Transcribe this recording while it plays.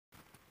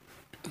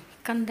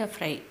కంద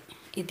ఫ్రై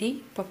ఇది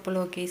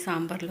పప్పులోకి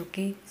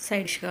సాంబార్లోకి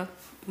సైడ్స్గా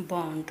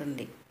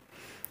బాగుంటుంది.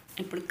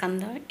 ఇప్పుడు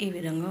కంద ఈ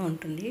విధంగా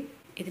ఉంటుంది.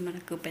 ఇది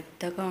మనకు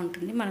పెద్దగా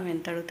ఉంటుంది. మనం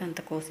ఎంత అడిగితే అంత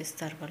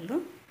కోసిస్తారు వాళ్ళు.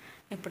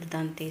 ఇప్పుడు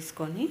దాన్ని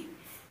తీసుకొని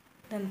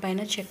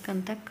దానిపైన చెక్క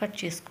అంతా కట్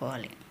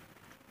చేసుకోవాలి.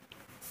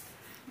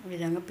 ఈ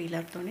విధంగా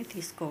పీలర్తోనే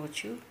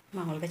తీసుకోవచ్చు,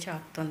 మామూలుగా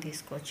చాకుతో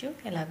తీసుకోవచ్చు,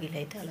 ఎలా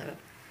వీలైతే అలాగా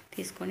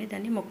తీసుకొని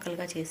దాన్ని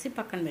ముక్కలుగా చేసి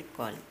పక్కన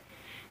పెట్టుకోవాలి.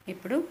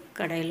 ఇప్పుడు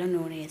కడాయిలో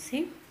నూనె వేసి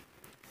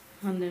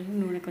అందులో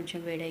నూనె కొంచెం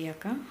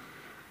వేడయ్యాక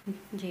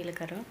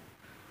జీలకర్ర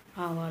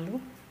ఆవాలు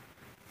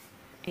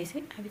వేసి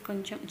అవి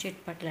కొంచెం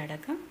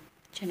చిట్పట్లాడాక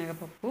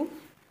శనగపప్పు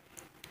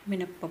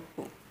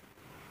మినప్పప్పు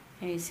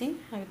వేసి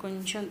అవి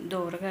కొంచెం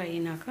దోరగా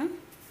అయినాక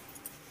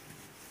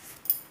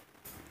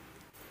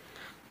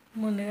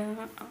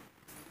ముందుగా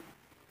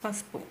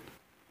పసుపు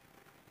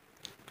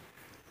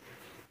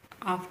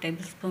 1/2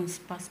 టేబుల్ స్పూన్స్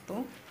పసుపు,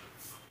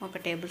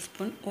 1 టేబుల్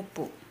స్పూన్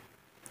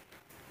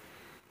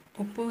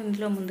ఉప్పు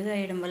ఇందులో ముందుగా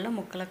వేయడం వల్ల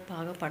ముక్కలకు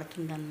బాగా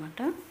పడుతుంది అన్నమాట.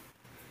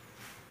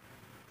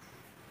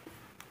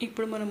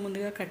 ఇప్పుడు మనం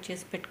ముందుగా కట్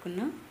చేసి పెట్టుకున్న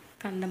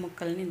కంద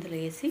ముక్కల్ని ఇందులో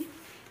వేసి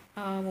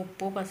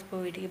ఉప్పు పసుపు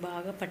వీటికి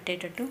బాగా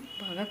పట్టేటట్టు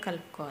బాగా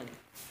కలుపుకోవాలి.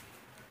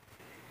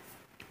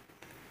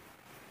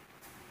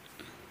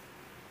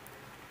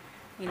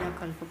 ఇలా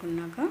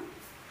కలుపుకున్నాక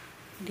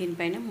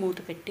దీనిపైన మూత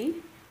పెట్టి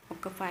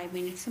ఒక 5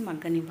 మినిట్స్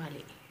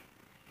మగ్గనివ్వాలి.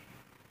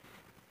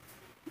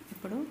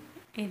 ఇప్పుడు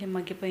ఇది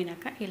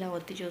మగ్గిపోయినాక ఇలా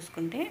ఒత్తి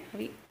చూసుకుంటే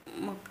అవి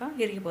మొక్క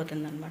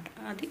విరిగిపోతుంది అన్నమాట,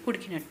 అది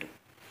ఉడికినట్టు.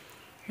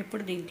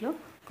 ఇప్పుడు దీంట్లో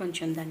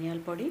కొంచెం ధనియాల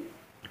పొడి,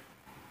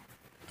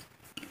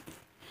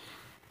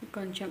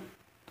 కొంచెం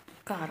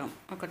కారం,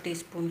 1 టీ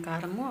స్పూన్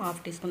కారము,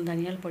 1/2 టీ స్పూన్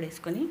ధనియాల పొడి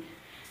వేసుకొని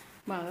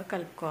బాగా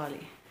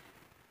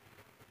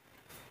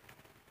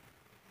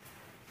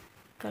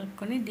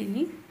కలుపుకొని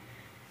దీన్ని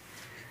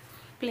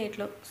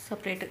ప్లేట్లో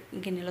సపరేట్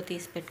గిన్నెలో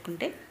తీసి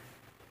పెట్టుకుంటే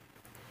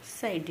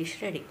సైడ్ డిష్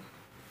రెడీ.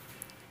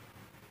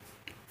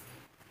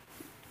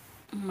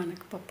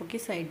 మనకు పప్పుకి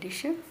సైడ్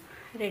డిష్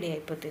రెడీ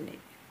అయిపోతుంది.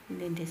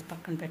 దీన్ని తీసి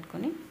పక్కన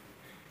పెట్టుకొని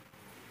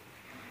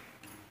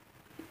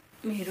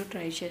మీరు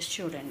ట్రై చేసి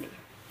చూడండి.